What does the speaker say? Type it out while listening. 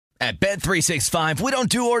At Bet365, we don't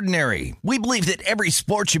do ordinary. We believe that every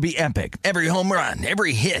sport should be epic. Every home run,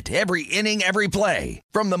 every hit, every inning, every play.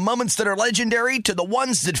 From the moments that are legendary to the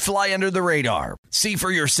ones that fly under the radar. See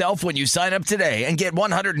for yourself when you sign up today and get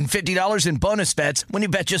 $150 in bonus bets when you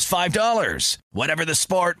bet just $5. Whatever the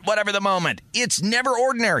sport, whatever the moment, it's never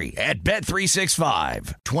ordinary at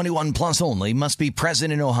Bet365. 21 plus only. Must be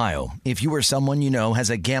present in Ohio. If you or someone you know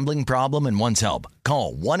has a gambling problem and wants help,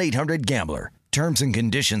 call 1-800-GAMBLER. Terms and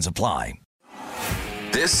conditions apply.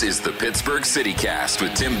 This is the Pittsburgh CityCast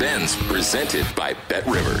with Tim Benz, presented by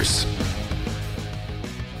BetRivers.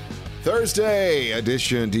 Thursday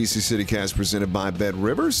edition DC CityCast presented by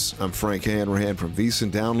BetRivers. I'm Frank Hanrahan from VSiN.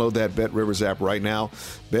 Download that BetRivers app right now,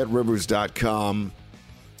 BetRivers.com.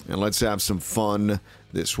 And let's have some fun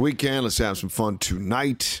this weekend. Let's have some fun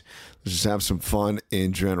tonight. Let's just have some fun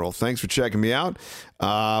in general. Thanks for checking me out.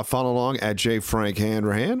 Follow along at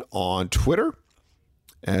JFrankHanrahan on Twitter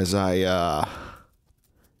as I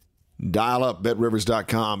dial up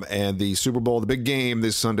BetRivers.com. And the Super Bowl, the big game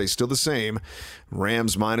this Sunday, still the same.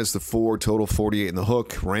 Rams minus the 4, total 48 in the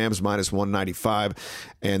hook. Rams minus 195,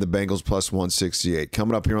 and the Bengals plus 168.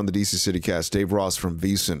 Coming up here on the DC CityCast, Dave Ross from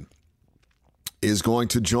VSiN is going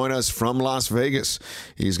to join us from Las Vegas.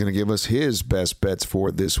 He's going to give us his best bets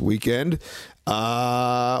for this weekend.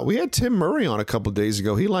 We had Tim Murray on a couple of days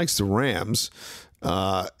ago. He likes the Rams.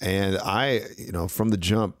 And I, from the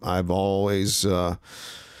jump, I've always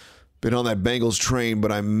been on that Bengals train,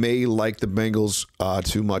 but I may like the Bengals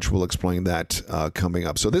too much. We'll explain that coming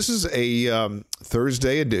up. So this is a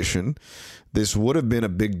Thursday edition. This would have been a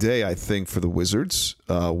big day, I think, for the Wizards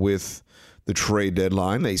with the trade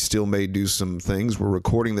deadline. They still may do some things. We're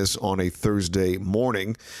recording this on a Thursday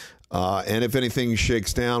morning. And if anything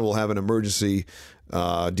shakes down, we'll have an emergency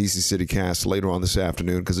DC CityCast later on this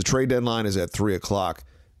afternoon because the trade deadline is at 3 o'clock.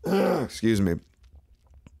 Excuse me.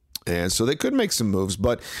 And so they could make some moves,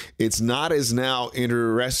 but it's not as now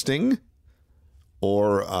interesting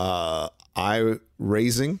or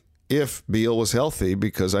eye-raising if Beal was healthy,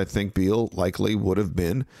 because I think Beal likely would have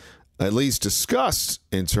been at least discussed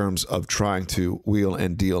in terms of trying to wheel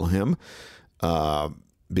and deal him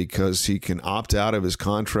because he can opt out of his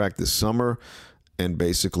contract this summer and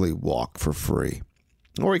basically walk for free.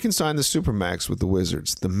 Or he can sign the Supermax with the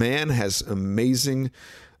Wizards. The man has amazing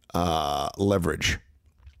leverage.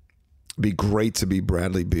 Be great to be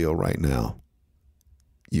Bradley Beal right now.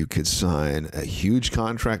 You could sign a huge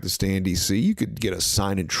contract to stay in D.C. You could get a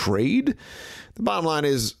sign and trade. The bottom line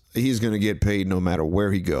is he's going to get paid no matter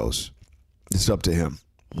where he goes. It's up to him.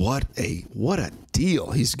 What a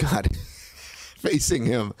deal he's got facing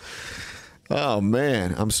him. Oh,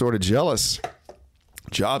 man, I'm sort of jealous.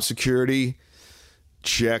 Job security,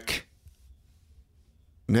 check.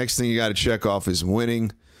 Next thing you got to check off is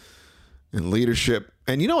winning and leadership.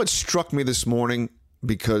 And it struck me this morning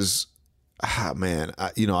because, I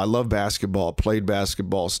love basketball, played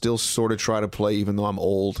basketball, still sort of try to play even though I'm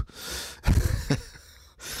old.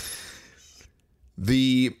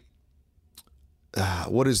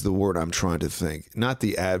 What is the word I'm trying to think? Not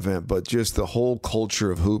the advent, but just the whole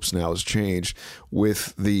culture of hoops now has changed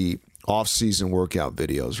with the off-season workout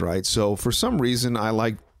videos, right? So for some reason, I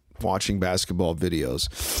like watching basketball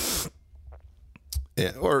videos.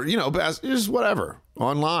 Or, just whatever,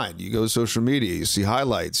 online. You go to social media, you see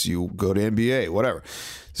highlights, you go to NBA, whatever.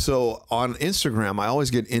 So on Instagram, I always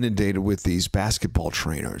get inundated with these basketball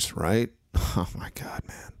trainers, right? Oh, my God,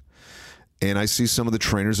 man. And I see some of the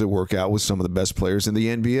trainers that work out with some of the best players in the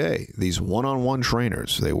NBA. These one-on-one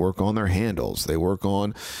trainers. They work on their handles. They work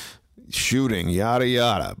on shooting, yada,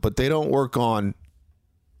 yada. But they don't work on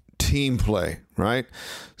team play, right?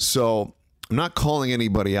 So I'm not calling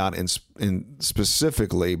anybody out in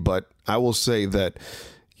specifically, but I will say that,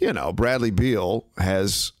 Bradley Beal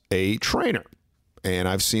has a trainer. And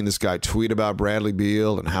I've seen this guy tweet about Bradley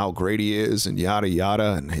Beal and how great he is and yada,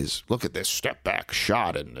 yada. And look at this step back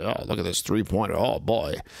shot and look at this three-pointer. Oh,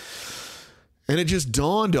 boy. And it just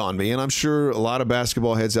dawned on me, and I'm sure a lot of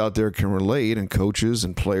basketball heads out there can relate, and coaches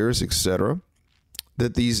and players, etc.,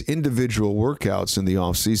 that these individual workouts in the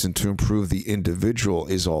offseason to improve the individual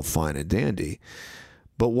is all fine and dandy.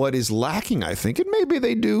 But what is lacking, I think, and maybe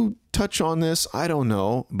they do touch on this, I don't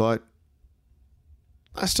know, but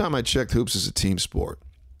last time I checked, hoops is a team sport.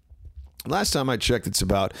 Last time I checked, it's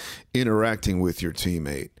about interacting with your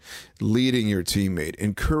teammate, leading your teammate,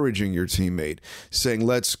 encouraging your teammate, saying,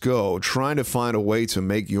 let's go, trying to find a way to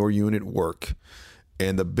make your unit work.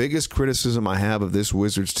 And the biggest criticism I have of this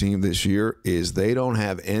Wizards team this year is they don't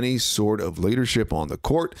have any sort of leadership on the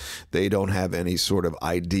court. They don't have any sort of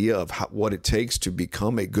idea of what it takes to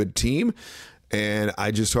become a good team. And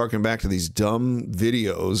I just harken back to these dumb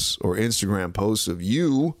videos or Instagram posts of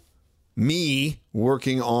me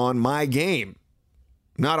working on my game.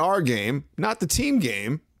 Not our game, not the team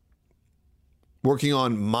game, working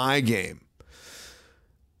on my game.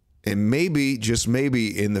 And maybe, just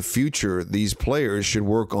maybe, in the future, these players should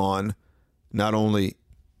work on not only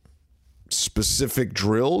specific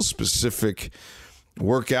drills, specific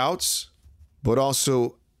workouts, but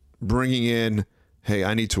also bringing in, hey,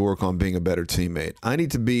 I need to work on being a better teammate. I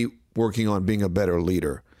need to be working on being a better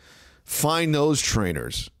leader. Find those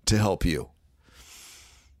trainers to help you.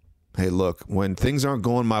 Hey, look, when things aren't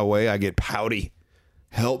going my way, I get pouty.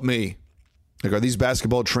 Help me. Like, are these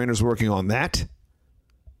basketball trainers working on that?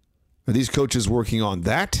 Are these coaches working on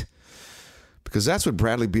that? Because that's what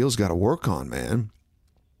Bradley Beal's got to work on, man.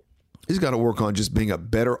 He's got to work on just being a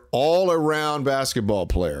better all-around basketball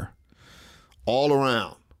player. All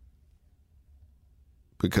around.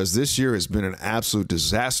 Because this year has been an absolute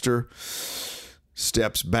disaster.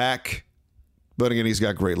 Steps back. But again, he's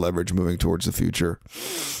got great leverage moving towards the future.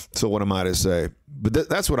 So what am I to say? But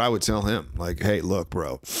that's what I would tell him. Like, hey, look,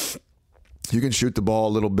 bro. You can shoot the ball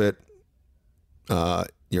a little bit.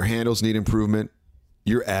 Your handles need improvement.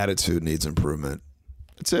 Your attitude needs improvement.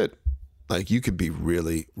 That's it. Like, you could be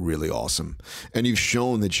really, really awesome. And you've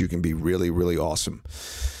shown that you can be really, really awesome.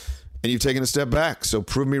 And you've taken a step back. So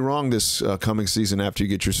prove me wrong this coming season after you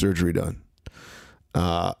get your surgery done.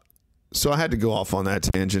 So I had to go off on that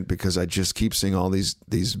tangent because I just keep seeing all these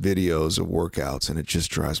videos of workouts, and it just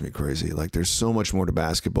drives me crazy. Like, there's so much more to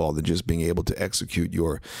basketball than just being able to execute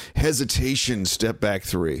your hesitation step back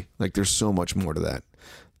three. Like, there's so much more to that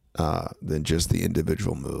than just the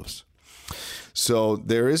individual moves. So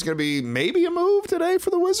there is going to be maybe a move today for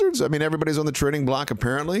the Wizards. I mean, everybody's on the trading block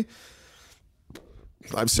apparently.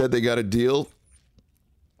 I've said they got to deal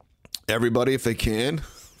everybody if they can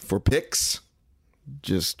for picks.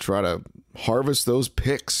 Just try to harvest those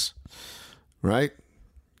picks, right?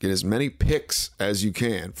 Get as many picks as you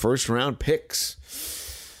can. First round picks.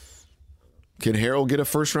 Can Harold get a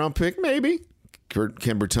first round pick? Maybe.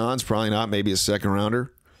 Ken Bertans, probably not. Maybe a second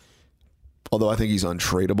rounder. Although I think he's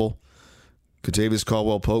untradeable. Kentavious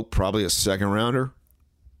Caldwell-Pope, probably a second rounder.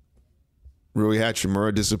 Rui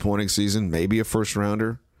Hachimura, disappointing season, maybe a first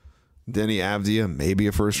rounder. Denny Avdia, maybe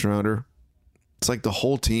a first rounder. It's like the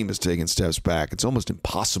whole team is taking steps back. It's almost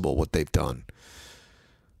impossible what they've done.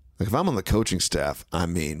 Like, if I'm on the coaching staff, I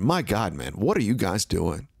mean, my God, man, what are you guys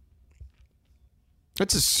doing?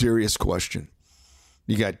 That's a serious question.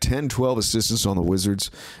 You got 10, 12 assistants on the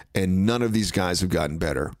Wizards, and none of these guys have gotten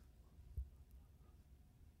better.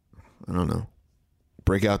 I don't know.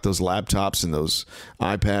 Break out those laptops and those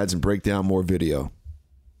iPads and break down more video.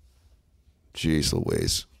 Jeez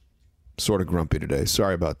Louise. Sort of grumpy today.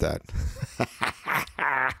 Sorry about that.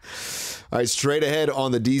 All right, straight ahead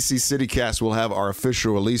on the DC CityCast, we'll have our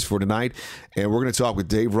official release for tonight, and we're going to talk with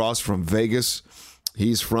Dave Ross from Vegas.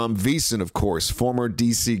 He's from VSiN, of course, former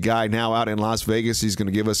DC guy, now out in Las Vegas. He's going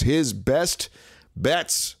to give us his best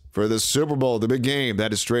bets for the Super Bowl, the big game.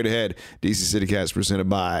 That is straight ahead. DC CityCast presented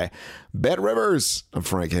by BetRivers. I'm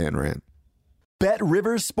Frank Hanran.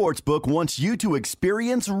 BetRivers Sportsbook wants you to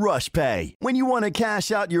experience Rush Pay. When you want to cash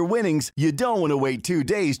out your winnings, you don't want to wait 2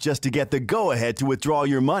 days just to get the go-ahead to withdraw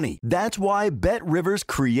your money. That's why BetRivers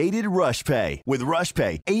created Rush Pay. With Rush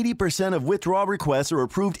Pay, 80% of withdrawal requests are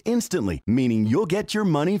approved instantly, meaning you'll get your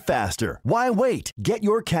money faster. Why wait? Get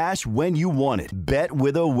your cash when you want it. Bet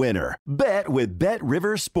with a winner. Bet with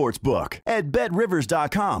BetRivers Sportsbook at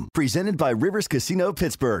BetRivers.com. Presented by Rivers Casino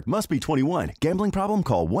Pittsburgh. Must be 21. Gambling problem?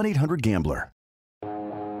 Call 1-800-GAMBLER.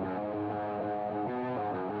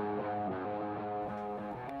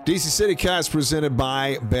 DC CityCast presented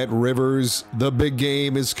by BetRivers. The big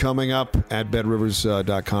game is coming up at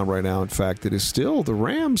BetRivers.com right now. In fact, it is still the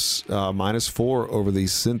Rams -4 over the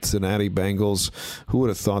Cincinnati Bengals. Who would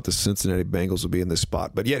have thought the Cincinnati Bengals would be in this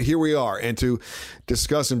spot? But yet here we are. And to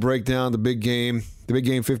discuss and break down the big game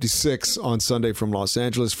 56 on Sunday from Los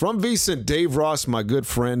Angeles. From VSiN, Dave Ross, my good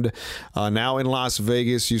friend, now in Las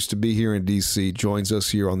Vegas, used to be here in D.C., joins us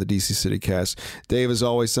here on the DC CityCast. Dave, as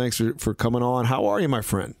always, thanks for coming on. How are you, my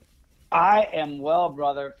friend? I am well,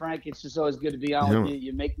 brother. Frank, it's just always good to be on with you.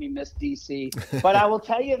 You make me miss D.C. But I will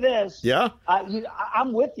tell you this. Yeah?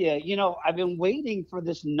 I'm with you. You know, I've been waiting for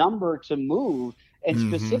this number to move, and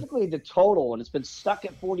specifically the total, and it's been stuck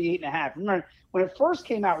at 48.5. Remember, when it first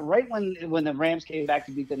came out, right when the Rams came back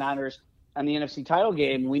to beat the Niners on the NFC title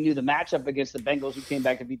game, we knew the matchup against the Bengals who came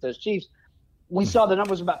back to beat those Chiefs. We saw the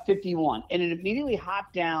number was about 51, and it immediately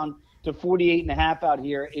hopped down to 48.5 out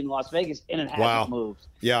here in Las Vegas, and it hasn't moved.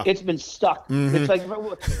 Yeah. It's been stuck. It's like, what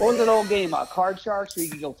was that old game, Card Sharks, where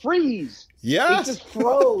you can go freeze? Yes. It just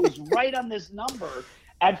froze right on this number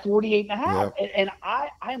at 48.5. Yep. And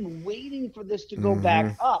I'm waiting for this to go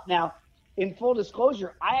back up. Now, in full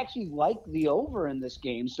disclosure, I actually like the over in this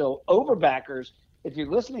game. So overbackers, if you're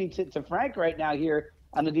listening to Frank right now here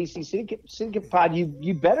on the DC Syndicate Pod,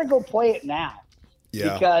 you better go play it now.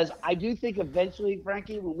 Yeah. Because I do think eventually,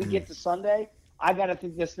 Frankie, when we get to Sunday, I got to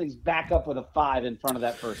think this thing's back up with a 5 in front of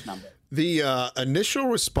that first number. The initial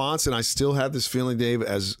response, and I still have this feeling, Dave,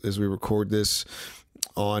 as we record this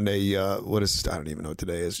on a what is, I don't even know what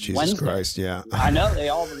today is. Jesus Wednesday. Christ, yeah. I know they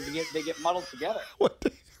get muddled together. What?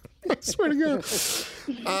 I swear to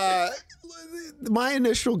God. My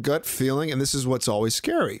initial gut feeling, and this is what's always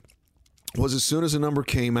scary, was as soon as a number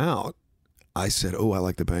came out, I said, I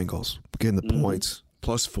like the Bengals. Getting the points.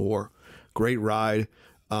 +4. Great ride.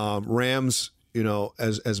 Rams,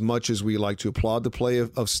 as much as we like to applaud the play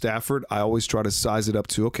of Stafford, I always try to size it up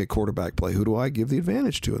to, okay, quarterback play. Who do I give the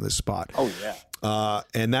advantage to in this spot? Oh, yeah.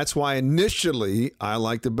 And that's why initially I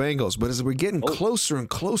like the Bengals. But as we're getting closer and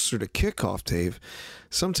closer to kickoff, Dave,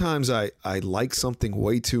 sometimes I like something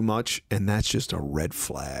way too much, and that's just a red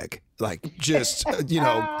flag. Like, just,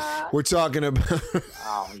 we're talking about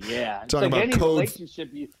talking about any code.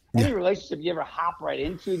 Any relationship you ever hop right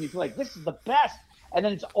into and you feel like this is the best, and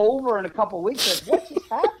then it's over in a couple of weeks. Like, what just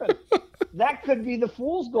happened? That could be the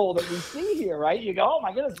fool's goal that we see here, right? You go, oh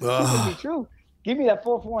my goodness, this could be true. Give me that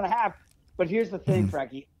 4.5. But here's the thing,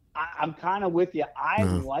 Frankie. I'm kind of with you. I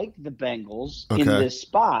like the Bengals in this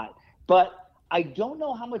spot, but I don't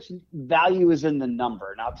know how much value is in the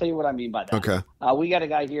number, and I'll tell you what I mean by that. Okay. We got a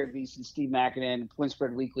guy here at VSiN, Steve Makinen, Point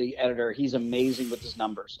Spread Weekly editor. He's amazing with his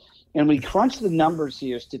numbers. And we crunched the numbers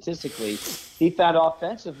here statistically. He found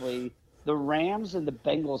offensively the Rams and the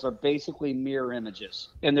Bengals are basically mirror images,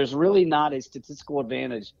 and there's really not a statistical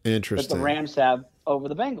advantage that the Rams have over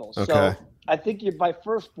the Bengals. Okay. So I think by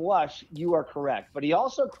first blush, you are correct. But he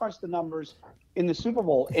also crunched the numbers in the Super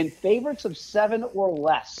Bowl in favorites of 7 or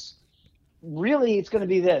less. Really, it's going to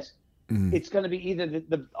be this. It's going to be either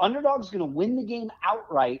the underdog is going to win the game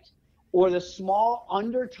outright, or the small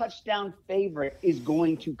under touchdown favorite is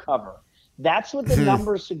going to cover. That's what the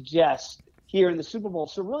numbers suggest here in the Super Bowl.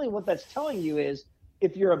 So really what that's telling you is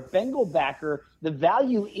if you're a Bengal backer, the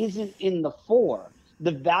value isn't in the 4.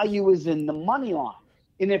 The value is in the money line.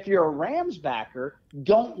 And if you're a Rams backer,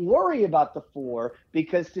 don't worry about the 4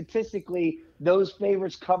 because statistically those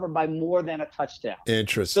favorites cover by more than a touchdown.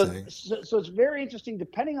 Interesting. So it's very interesting.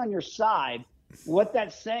 Depending on your side, what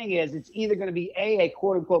that's saying is it's either going to be a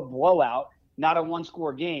quote-unquote blowout, not a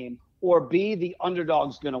one-score game, or B, the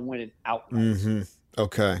underdog's going to win it outright.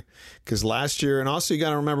 Okay. Because last year, and also you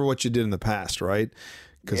got to remember what you did in the past, right?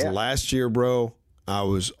 Because last year, bro, I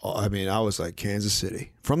was like Kansas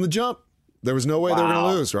City. From the jump. There was no way they were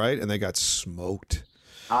going to lose, right? And they got smoked.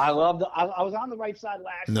 I was on the right side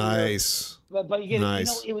last year. Nice. But again,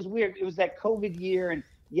 it was weird. It was that COVID year, and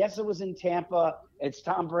yes, it was in Tampa. It's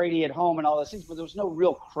Tom Brady at home and all those things, but there was no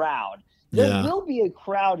real crowd. There will be a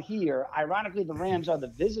crowd here. Ironically, the Rams are the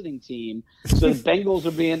visiting team, so the Bengals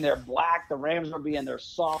are being their black. The Rams are being their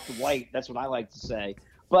soft white. That's what I like to say.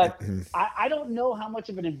 But I don't know how much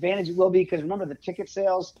of an advantage it will be because, remember, the ticket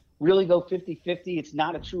sales really go 50-50. It's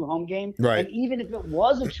not a true home game. Right. And even if it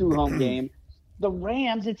was a true home game, the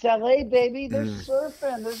Rams, it's L.A., baby. They're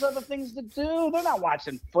surfing. There's other things to do. They're not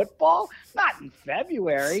watching football, not in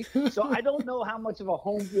February. So I don't know how much of a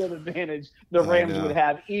home field advantage the Rams would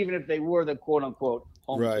have, even if they were the quote-unquote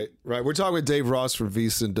home team. Right. We're talking with Dave Ross from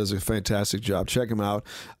VSiN. Does a fantastic job. Check him out.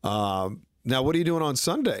 Now, what are you doing on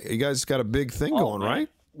Sunday? You guys got a big thing going, right?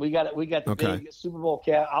 We got the big Super Bowl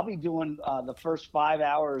cap. I'll be doing the first 5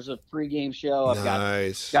 hours of pregame show. I've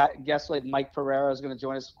got guests like Mike Pereira is going to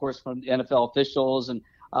join us, of course, from the NFL officials, and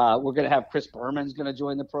we're going to have Chris Berman's going to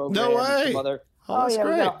join the program. No way. Some other, that's great.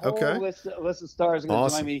 We got a whole list of stars going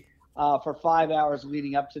to join me for 5 hours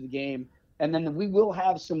leading up to the game, and then we will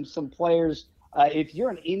have some players. If you're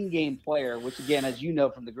an in-game player, which again, as you know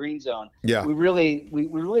from the Green Zone, we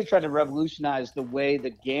really try to revolutionize the way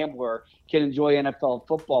the gambler can enjoy NFL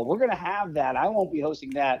football. We're going to have that. I won't be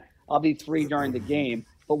hosting that. I'll be free during the game,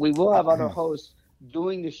 but we will have other hosts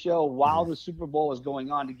doing the show while the Super Bowl is going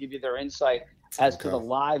on to give you their insight as to the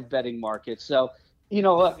live betting market. So,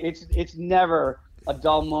 look, it's never a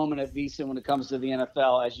dull moment at VSiN when it comes to the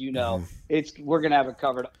NFL. As you know, we're going to have it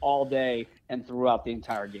covered all day and throughout the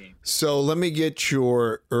entire game. So let me get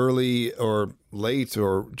your early or late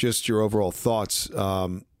or just your overall thoughts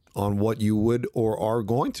on what you would or are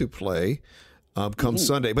going to play come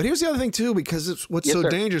Sunday. But here's the other thing, too, because it's what's so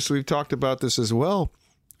dangerous. We've talked about this as well.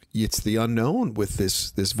 It's the unknown with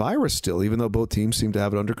this virus still, even though both teams seem to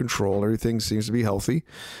have it under control. Everything seems to be healthy.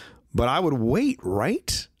 But I would wait,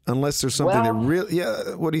 right? Unless there's something that really,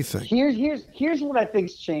 what do you think? Here's what I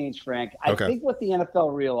think's changed, Frank. I think what the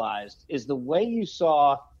NFL realized is the way you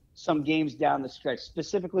saw some games down the stretch,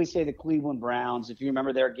 specifically, say, the Cleveland Browns, if you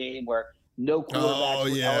remember their game where no quarterbacks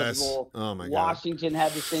were eligible. Oh, my God. Washington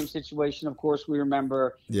had the same situation, of course, we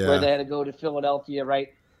remember, where they had to go to Philadelphia, right?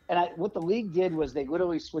 And what the league did was they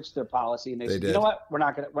literally switched their policy, and they said, you know what, we're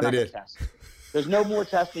not going to test. There's no more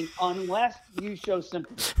testing unless you show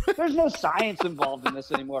symptoms. There's no science involved in this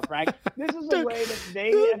anymore, Frank. This is a way that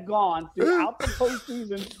they have gone throughout the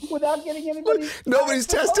postseason without getting anybody. Nobody's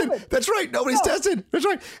tested. COVID. That's right. Nobody's tested. That's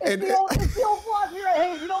right. It's the old philosophy, right?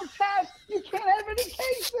 Hey, if you don't test, you can't have any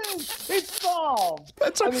cases. It's solved.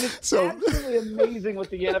 That's right. I mean, it's absolutely amazing what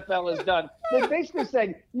the NFL has done. They're basically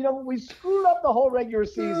saying, we screwed up the whole regular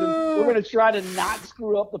season. We're going to try to not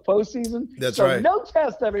screw up the postseason. That's right. No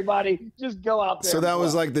test, everybody. Just go out there. So that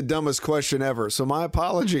was like the dumbest question ever. So my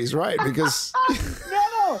apologies, right? Because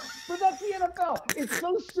no, but that's the NFL. It's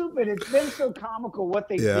so stupid. It's been so comical what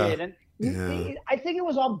they did, and I think it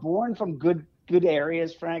was all born from good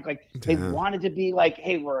areas, Frank. Like they wanted to be like,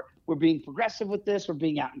 hey, we're being progressive with this. We're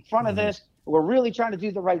being out in front of this. We're really trying to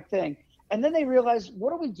do the right thing. And then they realized,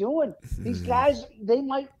 what are we doing? These guys, they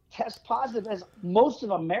might test positive, as most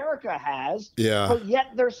of America has, but yet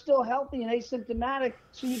they're still healthy and asymptomatic.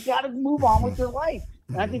 So you got to move on with your life.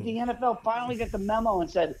 And I think the NFL finally got the memo and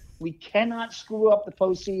said, we cannot screw up the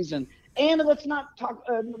postseason. And let's not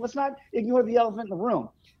ignore the elephant in the room.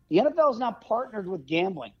 The NFL is now partnered with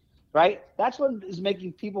gambling, right? That's what is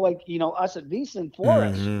making people like us at VSiN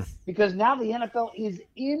flourish, because now the NFL is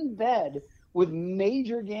in bed with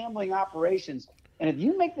major gambling operations. And if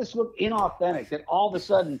you make this look inauthentic, that all of a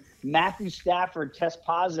sudden Matthew Stafford tests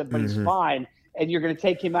positive, but he's fine, and you're going to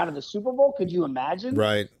take him out of the Super Bowl, could you imagine?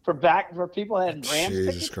 Right. For people that had Rams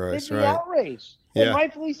Jesus tickets, Christ, it'd be outraged. And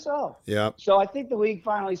rightfully so. Yeah. So I think the league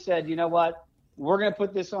finally said, you know what? We're going to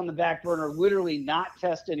put this on the back burner, literally not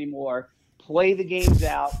test anymore, play the games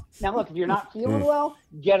out. Now, look, if you're not feeling well,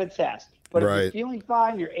 get a test. But if you're feeling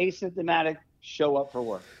fine, you're asymptomatic, show up for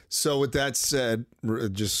work. So with that said,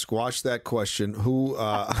 just squash that question. Who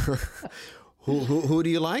do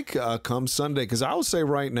you like come Sunday? Because I will say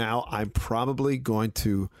right now, I'm probably going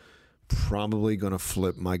to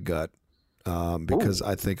flip my gut because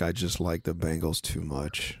I think I just like the Bengals too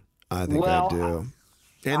much. I think I do.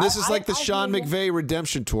 And this is like the Sean McVay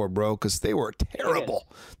redemption tour, bro, because they were terrible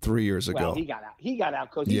 3 years ago. Well, he got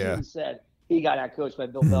out coached. He even said he got out coached by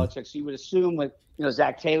Bill Belichick. So you would assume with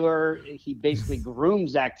Zach Taylor, he basically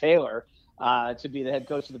groomed Zach Taylor to be the head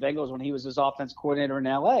coach of the Bengals when he was his offense coordinator in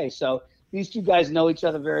LA. So these two guys know each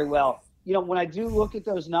other very well. When I do look at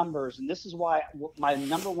those numbers, and this is why my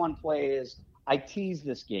number one play is I teased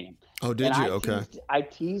this game. Oh, did you? Okay. I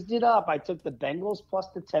teased it up. I took the Bengals plus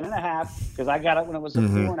the 10.5 because I got it when it was a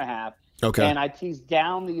 4.5. Okay. And I teased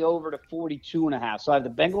down the over to 42.5. So I have the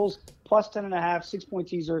Bengals plus 10.5, 6-point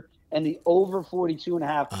teaser, and the over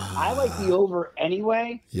 42.5. I like the over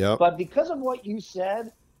anyway. Yep. But because of what you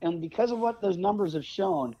said and because of what those numbers have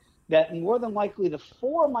shown, that more than likely the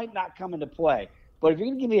 4 might not come into play. But if you're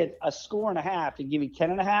going to give me a score and a half and give me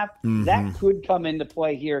 10.5, that could come into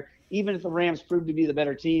play here, even if the Rams prove to be the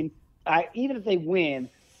better team. Even if they win,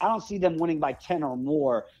 I don't see them winning by 10 or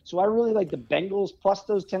more. So I really like the Bengals plus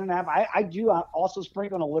those 10.5. I do also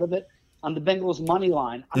sprinkle a little bit on the Bengals money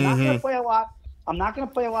line. I'm not going to play a lot. I'm not going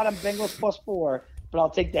to play a lot on Bengals plus 4, but I'll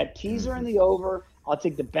take that teaser in the over. I'll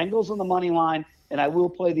take the Bengals on the money line, and I will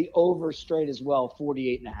play the over straight as well,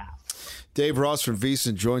 48.5. Dave Ross from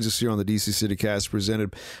VSiN joins us here on the DC CityCast,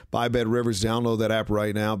 presented by BetRivers. Download that app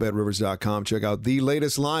right now, betrivers.com. Check out the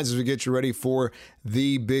latest lines as we get you ready for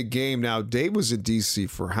the big game. Now, Dave was in DC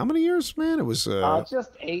for how many years, man? It was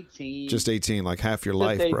just 18. Just 18, like half your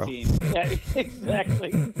life, 18. bro. Yeah,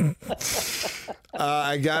 exactly.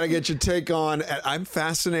 I got to get your take on. I'm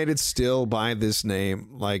fascinated still by this name.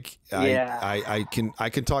 Like, I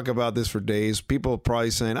can talk about this for days. People are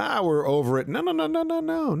probably saying, we're over it. No,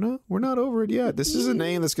 we're not over it yet. This is a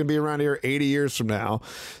name that's going to be around here 80 years from now.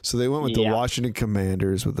 So they went with the Washington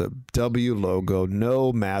Commanders with a W logo,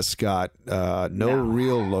 no mascot, no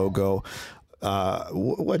real logo.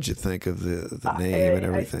 What'd you think of the name and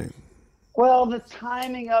everything? Well, the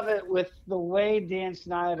timing of it with the way Dan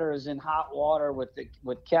Snyder is in hot water with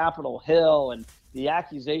Capitol Hill and the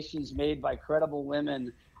accusations made by credible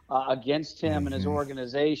women against him and his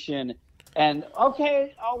organization. And,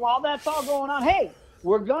 while that's all going on, hey,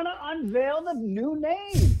 we're going to unveil the new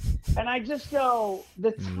name. And I just go,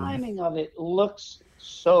 the timing of it looks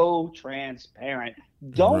so transparent.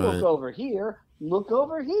 Don't look over here. Look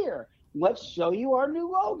over here. Let's show you our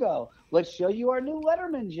new logo. Let's show you our new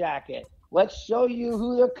Letterman jacket. Let's show you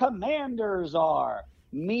who the Commanders are.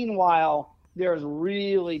 Meanwhile, there's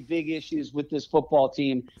really big issues with this football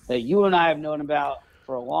team that you and I have known about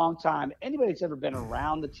for a long time. Anybody that's ever been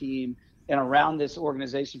around the team and around this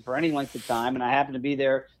organization for any length of time, and I happen to be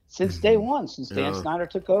there since day one, since Dan Snyder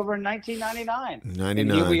took over in 1999.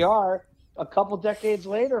 And here we are a couple decades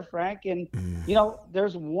later, Frank, and,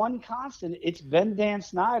 there's one constant. It's been Dan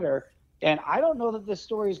Snyder, and I don't know that this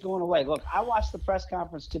story is going away. Look, I watched the press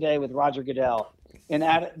conference today with Roger Goodell, and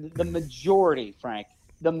the majority, Frank,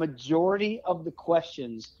 the majority of the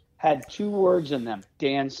questions had two words in them: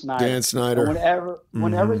 Dan Snyder. Dan Snyder. And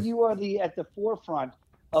whenever you are at the forefront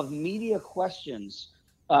of media questions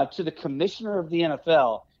to the commissioner of the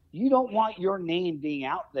NFL, you don't want your name being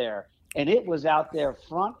out there. And it was out there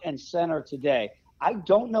front and center today. I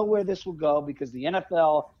don't know where this will go because the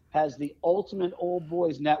NFL has the ultimate old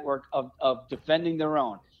boys network of defending their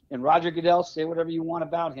own. And Roger Goodell, say whatever you want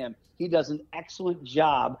about him, he does an excellent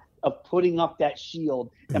job of putting up that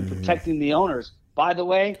shield and protecting the owners. By the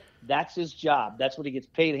way, that's his job. That's what he gets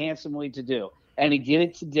paid handsomely to do. And he did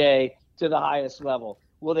it today to the highest level.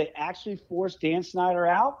 Will they actually force Dan Snyder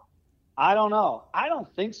out? I don't know. I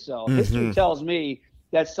don't think so. History tells me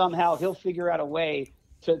that somehow he'll figure out a way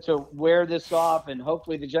to wear this off, and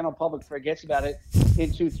hopefully the general public forgets about it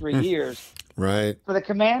in 2-3 years. Right. For the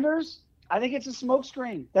Commanders, I think it's a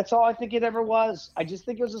smokescreen. That's all I think it ever was. I just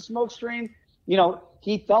think it was a smokescreen.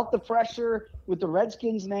 He felt the pressure with the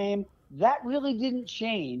Redskins name. That really didn't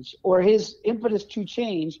change, or his impetus to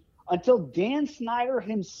change, until Dan Snyder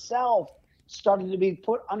himself started to be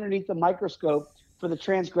put underneath the microscope for the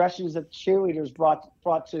transgressions that cheerleaders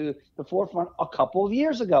brought to the forefront a couple of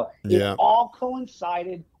years ago. Yeah. It all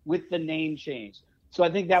coincided with the name change. So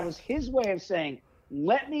I think that was his way of saying,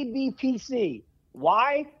 let me be PC.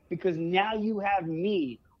 Why? Because now you have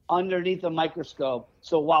me underneath the microscope.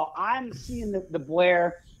 So while I'm seeing the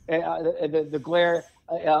glare, the glare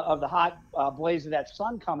of the hot blaze of that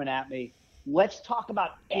sun coming at me, let's talk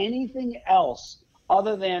about anything else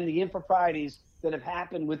other than the improprieties that have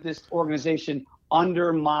happened with this organization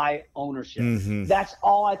under my ownership. That's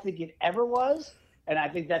all I think it ever was. And I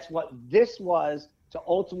think that's what this was, to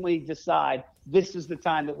ultimately decide this is the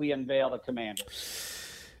time that we unveil the Commanders.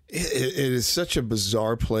 It is such a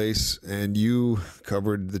bizarre place, and you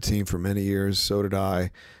covered the team for many years. So did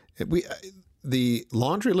I. The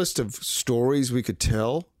laundry list of stories we could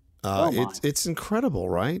tell, it's incredible,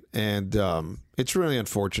 right? And it's really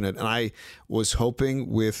unfortunate. And I was hoping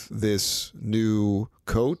with this new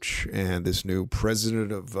coach and this new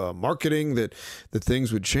president of marketing that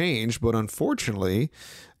things would change, but unfortunately,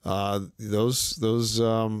 those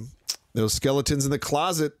skeletons in the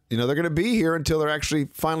closet, they're going to be here until they're actually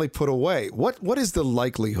finally put away. What is the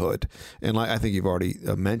likelihood? And I think you've already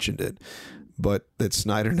mentioned it, but that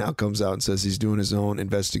Snyder now comes out and says he's doing his own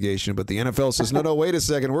investigation, but the NFL says, no, wait a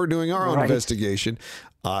second, we're doing our own investigation.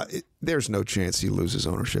 There's no chance he loses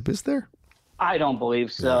ownership, is there? I don't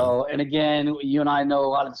believe so. And again, you and I know a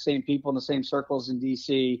lot of the same people in the same circles in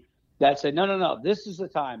D.C. that said, no, this is the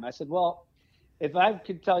time. I said, well, if I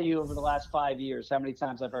could tell you over the last 5 years how many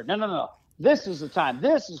times I've heard, no, this is the time.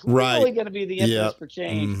 This is really going to be the impetus for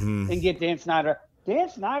change and get Dan Snyder. Dan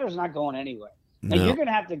Snyder's not going anywhere. And you're going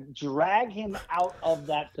to have to drag him out of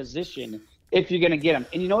that position if you're going to get him.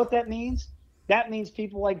 And you know what that means? That means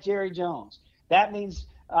people like Jerry Jones. That means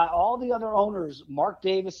all the other owners, Mark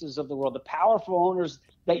Davises of the world, the powerful owners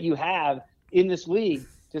that you have in this league,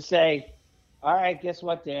 to say, all right, guess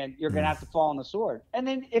what, Dan? You're going to have to fall on the sword. And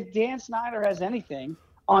then if Dan Snyder has anything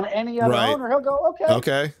on any other owner, he'll go,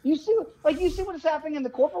 okay. You see what is happening in the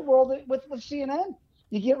corporate world with CNN?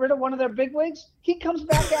 You get rid of one of their bigwigs, he comes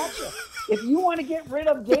back at you. If you want to get rid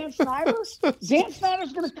of Dan Snyder, Dan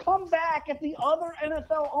Snyder's going to come back at the other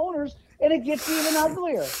NFL owners, and it gets even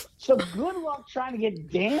uglier. So good luck trying to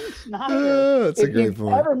get Dan Snyder, if you've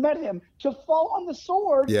ever met him, to fall on the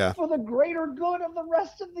sword for the greater good of the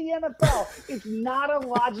rest of the NFL. It's not a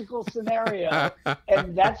logical scenario,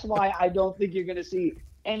 and that's why I don't think you're going to see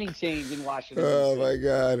any change in Washington. Oh, my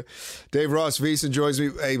God. Dave Ross Veasan joins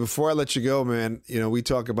me. Hey, before I let you go, man, we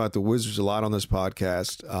talk about the Wizards a lot on this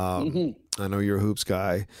podcast. I know you're a hoops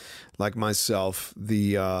guy like myself.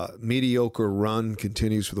 The mediocre run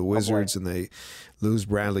continues for the Wizards, and they lose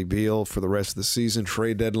Bradley Beal for the rest of the season.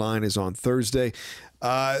 Trade deadline is on Thursday.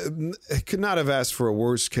 Could not have asked for a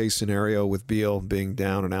worst-case scenario with Beal being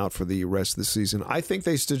down and out for the rest of the season. I think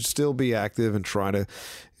they should still be active and try to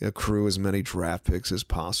accrue as many draft picks as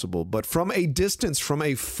possible. But from a distance, from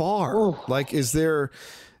afar, is there...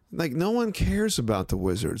 no one cares about the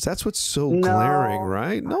Wizards. That's what's so glaring,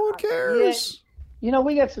 right? No one cares. Yeah.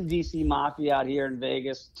 We got some DC Mafia out here in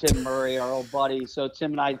Vegas. Tim Murray, our old buddy. So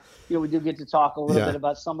Tim and I, we do get to talk a little bit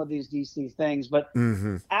about some of these DC things. But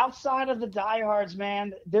outside of the diehards,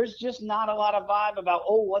 man, there's just not a lot of vibe about,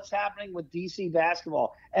 what's happening with DC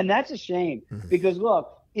basketball. And that's a shame because,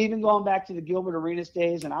 look, even going back to the Gilbert Arenas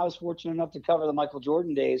days, and I was fortunate enough to cover the Michael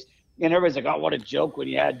Jordan days, and everybody's like, what a joke when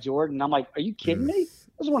you had Jordan. I'm like, are you kidding me?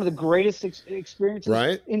 It was one of the greatest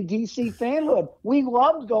experiences in DC fanhood. We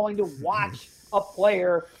loved going to watch a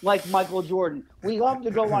player like Michael Jordan. We loved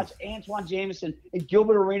to go watch Antoine Jameson and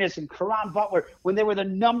Gilbert Arenas and Caron Butler when they were the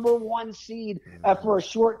number one seed for a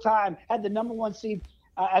short time, had the number one seed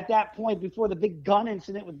at that point before the big gun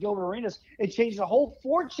incident with Gilbert Arenas. It changed the whole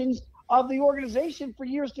fortunes of the organization for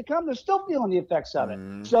years to come. They're still feeling the effects of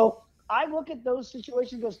it. So I look at those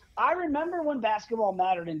situations because I remember when basketball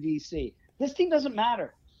mattered in DC. This team doesn't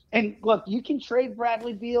matter. And look, you can trade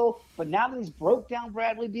Bradley Beal, but now that he's broke down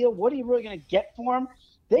Bradley Beal, what are you really going to get for him?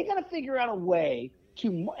 They got to figure out a way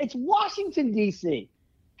to – it's Washington, D.C.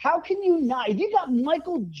 How can you not – if you got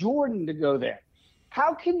Michael Jordan to go there,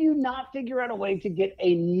 how can you not figure out a way to get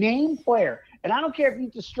a name player? And I don't care if you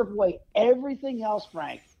have to strip away everything else,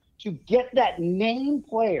 Frank, to get that name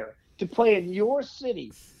player to play in your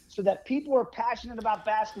city so that people are passionate about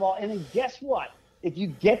basketball. And then guess what? If you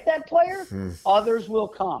get that player, others will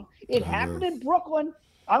come. It happened in Brooklyn.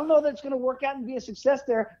 I don't know that it's going to work out and be a success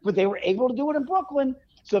there, but they were able to do it in Brooklyn.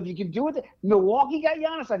 So if you can do it, Milwaukee got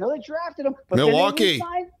Giannis. I know they drafted him, but Milwaukee,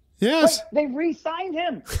 they re-signed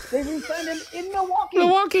him. They re-signed him in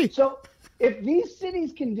Milwaukee. So if these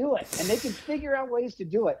cities can do it and they can figure out ways to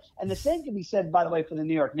do it, and the same can be said, by the way, for the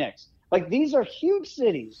New York Knicks. These are huge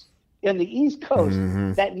cities in the East Coast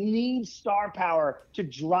that need star power to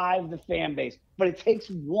drive the fan base. But it takes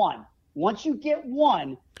one. Once you get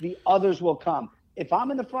one, the others will come. If I'm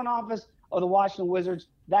in the front office of the Washington Wizards,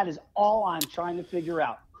 that is all I'm trying to figure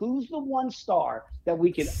out. Who's the one star that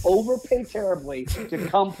we can overpay terribly to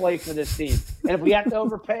come play for this team? And if we have to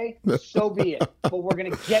overpay, so be it. But we're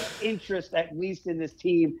going to get interest at least in this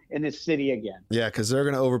team, in this city again. Yeah, because they're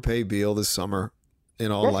going to overpay Beal this summer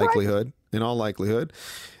in all likelihood. Right. In all likelihood.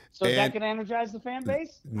 So is that going to energize the fan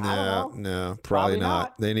base? No, probably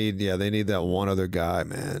not. They need that one other guy,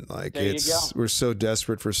 man. We're so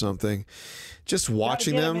desperate for something. Just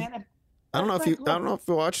watching them. I don't know if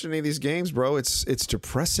you watched any of these games, bro. It's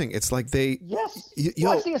depressing. It's like they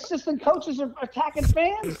watch the assistant coaches are attacking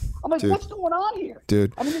fans. I'm like, what's going on here,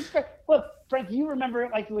 dude? I mean, look, Frank, you remember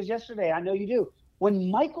it like it was yesterday. I know you do.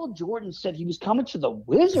 When Michael Jordan said he was coming to the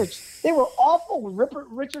Wizards, they were awful.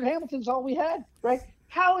 Richard Hamilton's all we had, right?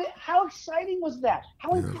 How exciting was that?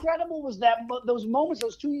 How incredible was that? Those moments,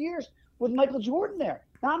 those 2 years with Michael Jordan there.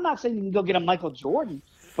 Now, I'm not saying you can go get a Michael Jordan,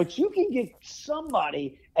 but you can get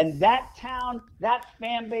somebody, and that town, that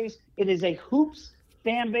fan base, it is a hoops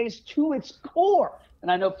fan base to its core.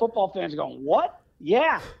 And I know football fans are going, what?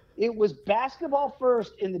 Yeah, it was basketball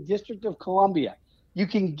first in the District of Columbia. You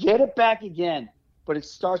can get it back again, but it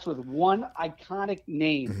starts with one iconic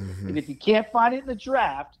name. And if you can't find it in the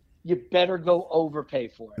draft, you better go overpay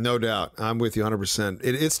for it. No doubt. I'm with you 100%.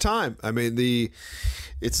 It's time. I mean,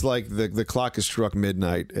 it's like the clock has struck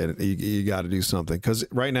midnight, and you got to do something. Because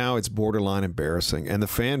right now it's borderline embarrassing. And the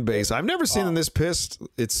fan base, I've never seen them this pissed.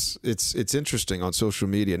 It's interesting on social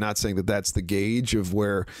media. Not saying that that's the gauge of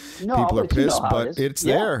where people are pissed, but it's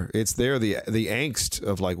there. It's there. The angst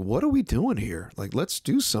of like, what are we doing here? Like, let's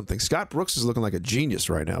do something. Scott Brooks is looking like a genius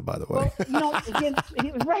right now, by the way. Well, again,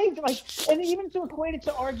 right? And even to equate it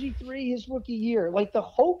to RG3, his rookie year, like the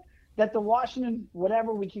hope that the Washington,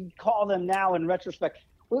 whatever we can call them now in retrospect,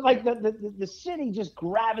 like the city just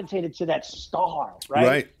gravitated to that star,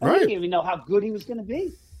 right? We didn't even know how good he was going to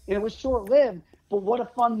be. And it was short-lived, but what a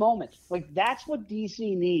fun moment. Like, that's what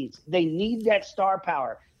DC needs. They need that star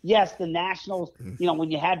power. Yes, the Nationals, when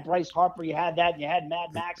you had Bryce Harper, you had that, and you had Mad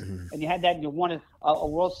Max, and you had that, and you won a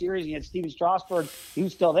World Series, and you had Steven Strasburg, he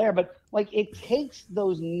was still there. But, it takes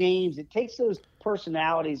those names, it takes those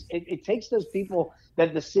personalities, it takes those people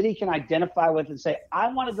that the city can identify with and say,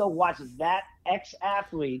 I want to go watch that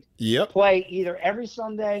ex-athlete play either every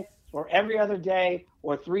Sunday or every other day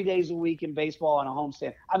or 3 days a week in baseball on a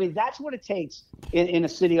homestand. I mean, that's what it takes in a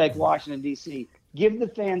city like Washington, D.C. Give the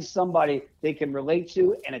fans somebody they can relate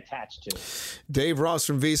to and attach to. Dave Ross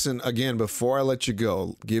from VSiN, again, before I let you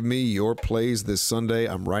go, give me your plays this Sunday.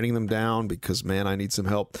 I'm writing them down because, man, I need some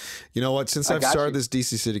help. You know what? Since I've started this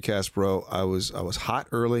DC CityCast, bro, I was hot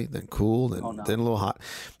early, then cool, then a little hot.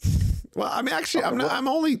 Well, I mean, actually,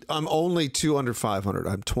 I'm only 2 under 500.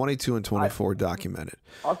 I'm 22 and 24 documented.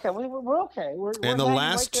 Okay, we're okay. We're the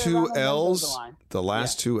last two L's,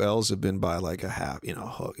 two L's have been by like a half. You know,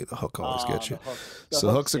 hook. The hook always gets you. So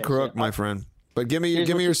hook's a crook, my friend. But give me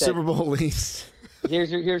your Super Bowl leads.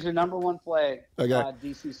 Here's your number one play.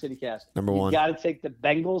 DC CityCast. Number one. You got to take the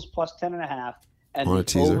Bengals plus 10.5 and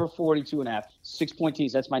the over 42.5. 6-point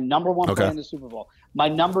tease. That's my number one play in the Super Bowl. My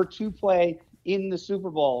number two play in the Super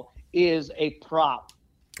Bowl is a prop.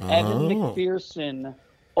 Evan McPherson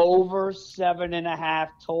over 7.5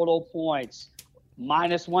 total points.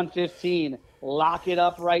 Minus 115. Lock it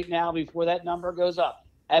up right now before that number goes up.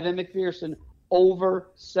 Evan McPherson over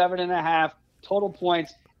 7.5 total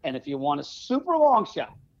points. And if you want a super long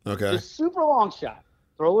shot, just super long shot,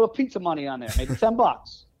 throw a little pizza money on there, maybe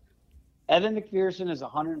 $10. Evan McPherson is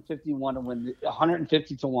 151 to win,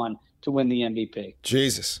 150 to 1 to win the MVP.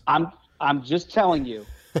 Jesus, I'm just telling you,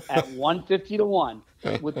 at 150 to 1,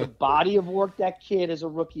 with the body of work that kid as a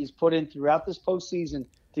rookie has put in throughout this postseason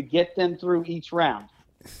to get them through each round.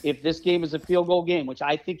 If this game is a field goal game, which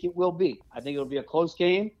I think it will be, I think it'll be a close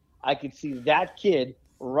game. I could see that kid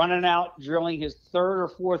running out, drilling his third or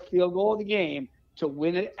fourth field goal of the game to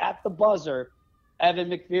win it at the buzzer.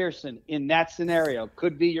 Evan McPherson in that scenario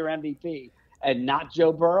could be your MVP and not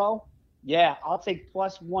Joe Burrow. Yeah, I'll take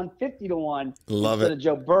plus 150 to 1 instead of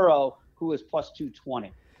Joe Burrow, who is plus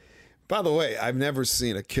 220. By the way, I've never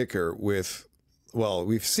seen a kicker with. Well,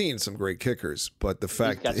 we've seen some great kickers, but the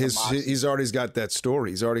fact he's already got that story.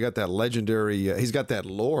 He's already got that legendary. He's got that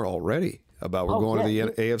lore already about we're going to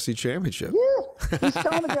the AFC Championship. Yeah, he's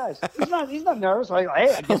telling the guys. He's not nervous. Like,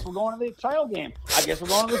 hey, I guess we're going to the title game. I guess we're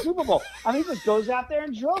going to the Super Bowl. I mean, he just goes out there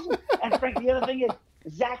and drills them. And Frank, the other thing is,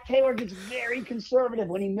 Zach Taylor gets very conservative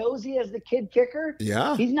when he knows he has the kid kicker.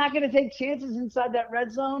 Yeah, he's not going to take chances inside that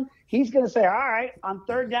red zone. He's going to say, all right, on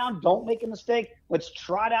third down, don't make a mistake. Let's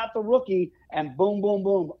trot out the rookie, and boom, boom,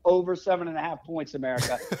 boom, over 7.5 points,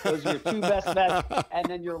 America. Those are your two best bets, and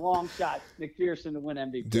then your long shot, McPherson to win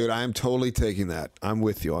MVP. Dude, I am totally taking that. I'm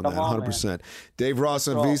with you on that, 100%. Man. Dave Ross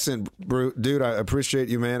on VSiN. Dude, I appreciate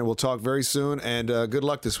you, man, and we'll talk very soon, and good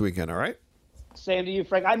luck this weekend, all right? Same to you,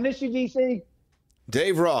 Frank. I miss you, DC.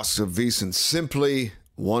 Dave Ross of VSiN, simply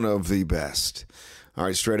one of the best. All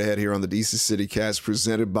right, straight ahead here on the DC CityCast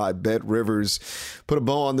presented by Bet Rivers. Put a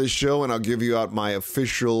bow on this show, and I'll give you out my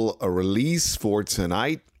official release for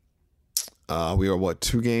tonight. We are,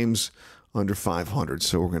 2 games under 500,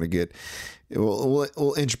 so we're going to get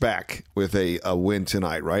we'll inch back with a win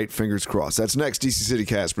tonight, right? Fingers crossed. That's next, DC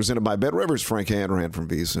CityCast presented by Bet Rivers. Frank Hanrahan from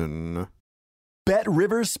VSiN. Bet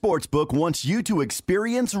Rivers Sportsbook wants you to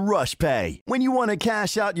experience Rush Pay. When you want to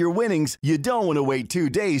cash out your winnings, you don't want to wait 2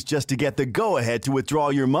 days just to get the go-ahead to withdraw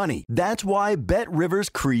your money. That's why Bet Rivers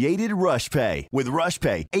created Rush Pay. With Rush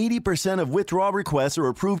Pay, 80% of withdrawal requests are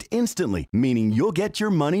approved instantly, meaning you'll get your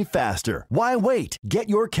money faster. Why wait? Get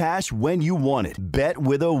your cash when you want it. Bet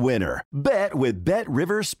with a winner. Bet with Bet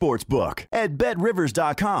Rivers Sportsbook at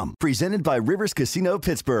BetRivers.com. Presented by Rivers Casino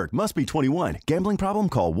Pittsburgh. Must be 21. Gambling problem?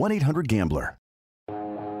 Call 1-800-GAMBLER.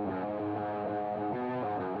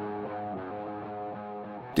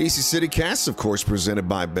 DC CityCast, of course, presented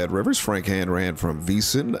by Bet Rivers. Frank Hanrahan from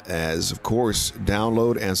VSiN. As, of course,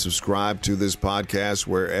 download and subscribe to this podcast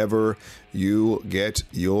wherever you get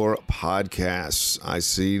your podcasts. I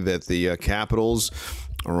see that the Capitals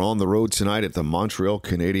are on the road tonight at the Montreal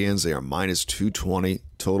Canadiens. They are minus 220.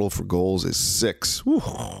 Total for goals is 6. Whew.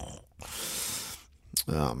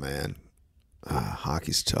 Oh, man.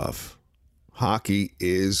 Hockey's tough. Hockey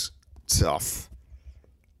is tough.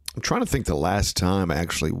 I'm trying to think the last time I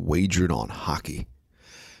actually wagered on hockey.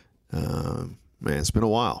 Man, it's been a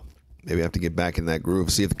while. Maybe I have to get back in that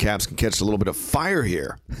groove, see if the Caps can catch a little bit of fire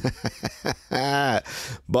here.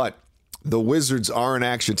 But the Wizards are in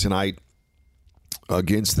action tonight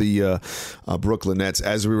against the Brooklyn Nets.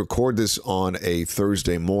 As we record this on a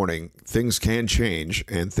Thursday morning, things can change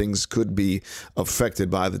and things could be affected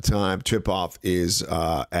by the time tip-off is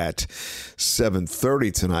at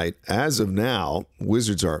 7:30 tonight. As of now,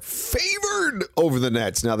 Wizards are favored over the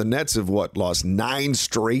Nets. Now, the Nets have, lost 9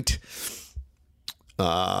 straight.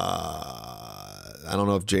 I don't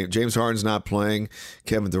know if James Harden's not playing.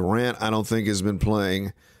 Kevin Durant, I don't think, has been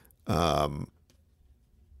playing.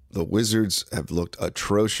 The Wizards have looked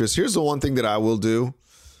atrocious. Here's the one thing that I will do.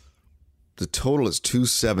 The total is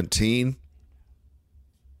 217.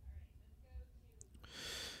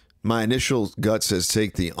 My initial gut says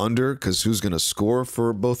take the under because who's going to score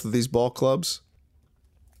for both of these ball clubs?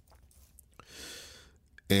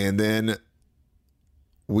 And then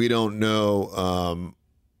we don't know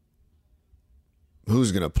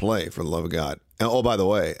who's going to play, for the love of God. Oh, by the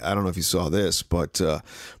way, I don't know if you saw this, but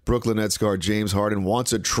Brooklyn Nets guard James Harden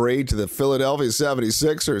wants a trade to the Philadelphia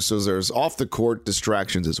 76ers, so there's off-the-court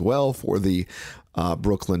distractions as well for the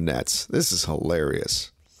Brooklyn Nets. This is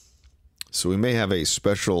hilarious. So we may have a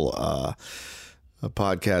special a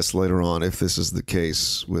podcast later on if this is the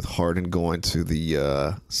case with Harden going to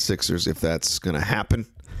the Sixers, if that's going to happen.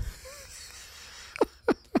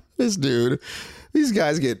 This dude... These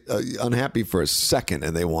guys get unhappy for a second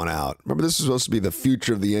and they want out. Remember, this is supposed to be the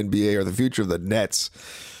future of the NBA or the future of the Nets.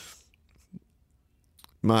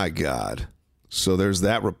 My God. So there's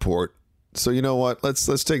that report. So you know what? Let's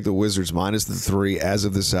take the Wizards minus the 3 as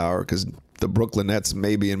of this hour because the Brooklyn Nets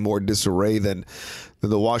may be in more disarray than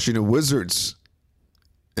the Washington Wizards.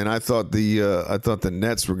 And I thought the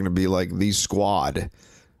Nets were going to be like the squad.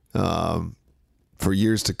 For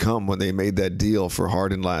years to come when they made that deal for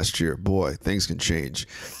Harden last year. Boy, things can change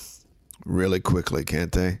really quickly,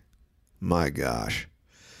 can't they? My gosh.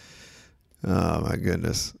 Oh, my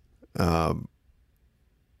goodness.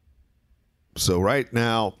 So right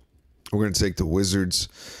now, we're going to take the Wizards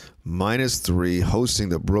minus 3, hosting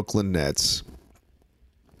the Brooklyn Nets.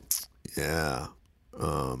 Yeah.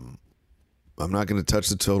 I'm not going to touch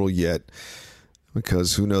the total yet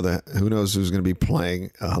because who knows who's going to be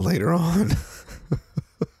playing later on.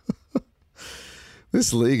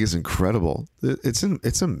 This league is incredible.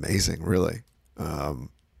 It's amazing, really.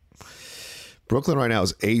 Brooklyn right now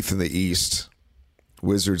is 8th in the East.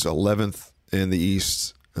 Wizards 11th in the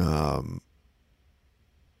East.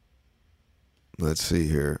 Let's see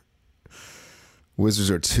here. Wizards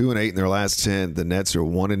are 2-8 in their last 10. The Nets are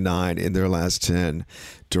 1-9 in their last 10.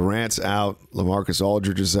 Durant's out. LaMarcus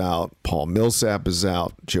Aldridge is out. Paul Millsap is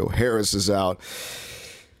out. Joe Harris is out.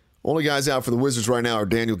 Only guys out for the Wizards right now are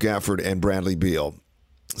Daniel Gafford and Bradley Beal.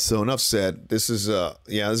 So enough said. This is a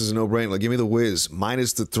no-brainer. Give me the Wiz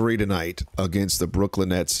minus the 3 tonight against the Brooklyn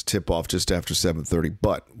Nets. Tip-off just after 7:30.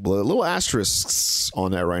 But a little asterisks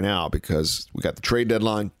on that right now because we got the trade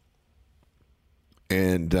deadline.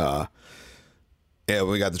 And,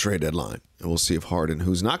 we got the trade deadline. And we'll see if Harden,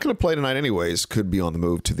 who's not going to play tonight anyways, could be on the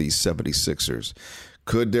move to the 76ers.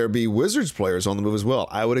 Could there be Wizards players on the move as well?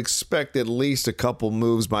 I would expect at least a couple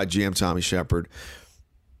moves by GM Tommy Shepard.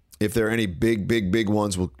 If there are any big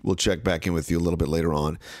ones, we'll check back in with you a little bit later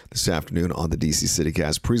on this afternoon on the DC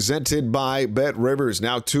CityCast, presented by Bet Rivers.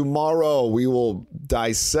 Now, tomorrow, we will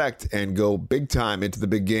dissect and go big time into the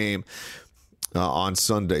big game on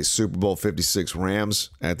Sunday. Super Bowl 56 Rams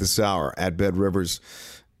at this hour at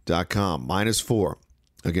BetRivers.com. -4.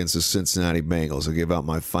 Against the Cincinnati Bengals. I'll give out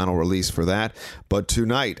my final release for that. But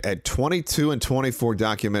tonight at 22 and 24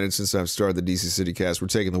 documented since I've started the DC CityCast, we're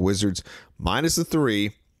taking the Wizards minus the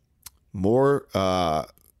 3. More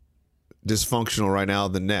dysfunctional right now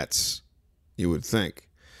than Nets, you would think.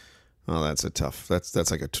 Well, that's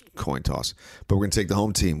like a coin toss. But we're going to take the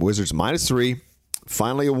home team. Wizards minus 3.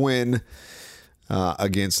 Finally a win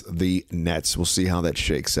against the Nets. We'll see how that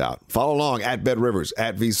shakes out. Follow along at Bet Rivers,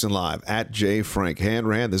 at VSiN Live, at J. Frank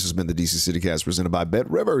Hanrahan. This has been the DC CityCast presented by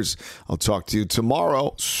Bet Rivers. I'll talk to you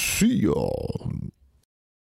tomorrow. See y'all.